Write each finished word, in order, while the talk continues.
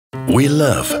We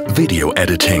love video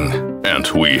editing and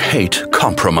we hate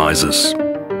compromises.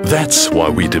 That's why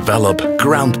we develop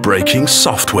groundbreaking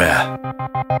software.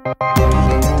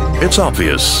 It's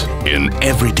obvious in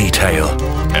every detail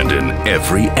and in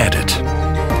every edit.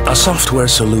 A software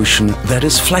solution that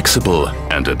is flexible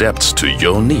and adapts to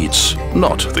your needs,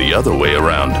 not the other way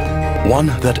around. One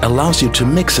that allows you to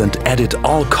mix and edit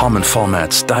all common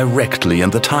formats directly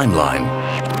in the timeline.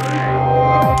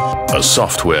 A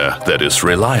software that is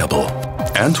reliable.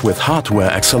 And with hardware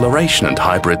acceleration and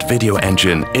hybrid video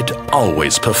engine, it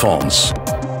always performs.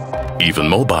 Even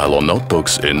mobile or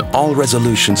notebooks in all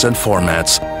resolutions and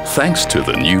formats, thanks to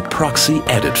the new Proxy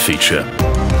Edit feature.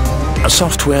 A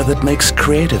software that makes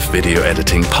creative video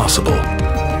editing possible.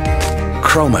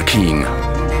 Chroma keying.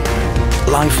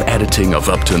 Live editing of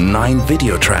up to 9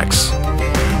 video tracks.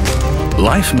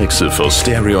 Live mixer for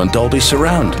stereo and Dolby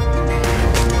Surround.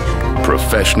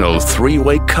 Professional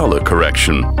 3-way color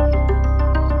correction.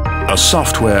 A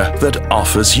software that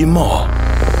offers you more.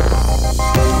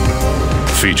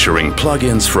 Featuring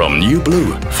plugins from New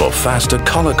Blue for faster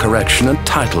color correction and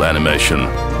title animation.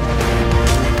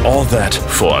 All that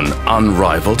for an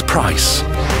unrivaled price.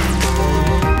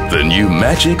 The new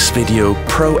MAGIX Video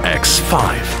Pro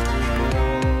X5.